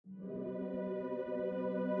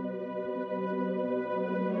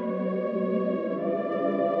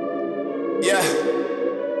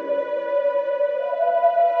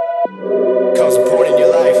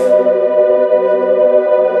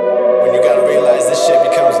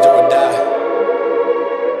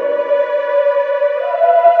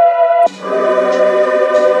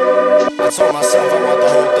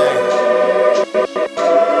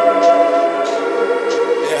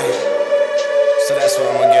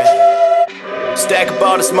Stack up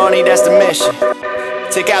all this money, that's the mission.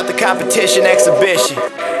 Take out the competition exhibition.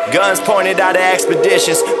 Guns pointed out of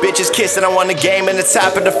expeditions. Bitches kissing, I won the game in the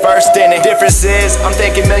top of the first inning. Difference is, I'm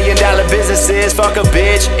thinking $1 million businesses. Fuck a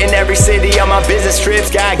bitch in every city on my business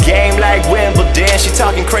trips. Got game like Wimbledon. She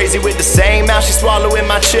talking crazy with the same mouth she swallowing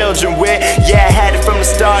my children with. Yeah, I had it from the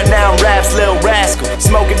start, now I'm Rap's little rascal.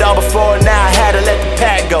 Smoke it all before, now I had to let the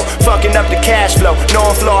pack go. Fucking up the cash flow,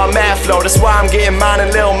 knowing flow, I'm at flow. That's why I'm getting mine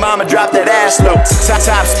and lil' mama drop that ass low.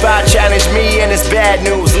 Top spot, challenge me and it's bad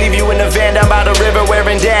news. Leave you in the van down by the river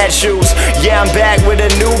wearing dad shoes. Yeah, I'm back with a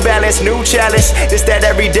new balance, new challenge. This that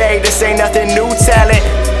every day, this ain't nothing new talent.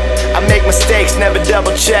 I make mistakes, never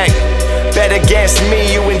double check. Bet against me,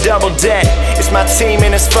 you in double debt. It's my team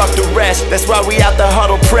and it's fuck the rest. That's why we out the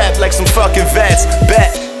huddle prep like some fucking vets. Bet.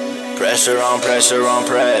 Pressure on pressure on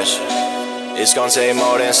pressure. It's gonna take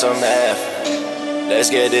more than some effort. Let's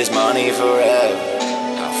get this money forever.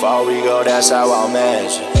 How far we go, that's how I'll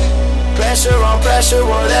measure. Pressure on pressure,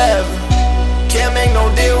 whatever. Can't make no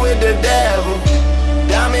deal with the devil.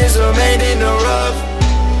 Diamonds are made in the rough,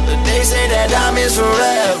 but they say that diamonds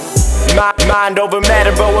forever. Mind over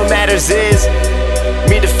matter, but what matters is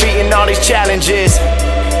me defeating all these challenges.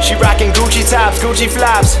 She rocking Gucci tops, Gucci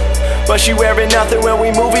flops, but she wearing nothing when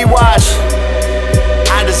we movie watch.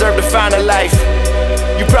 I deserve to find a life.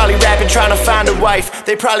 You probably rapping trying to find a wife.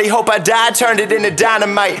 They probably hope I died, turned it into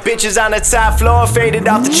dynamite. Bitches on the top floor, faded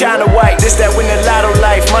off the China white. This that win the lotto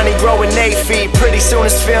life, money growing 8 feet. Pretty soon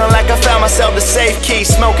it's feeling like I found myself the safe key.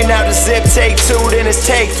 Smoking out the zip, take 2, then it's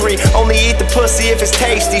take 3. Only eat the pussy if it's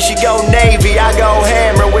tasty. She go Navy, I go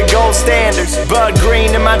hammer with gold standards. Bud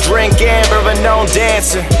green in my drink, amber, a known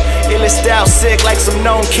dancer. Illest out sick like some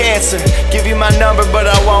known cancer. Give you my number but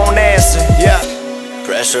I won't answer, yeah.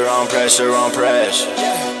 Pressure on pressure on pressure.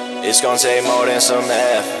 It's gonna take more than some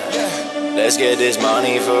effort. Let's get this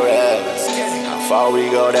money forever. How far we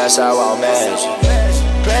go, that's how I'll measure.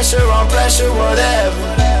 Pressure on pressure,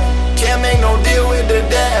 whatever. Can't make no deal with the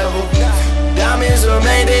devil. Diamonds are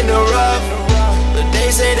made in the rough, but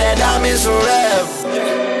they say that diamonds forever.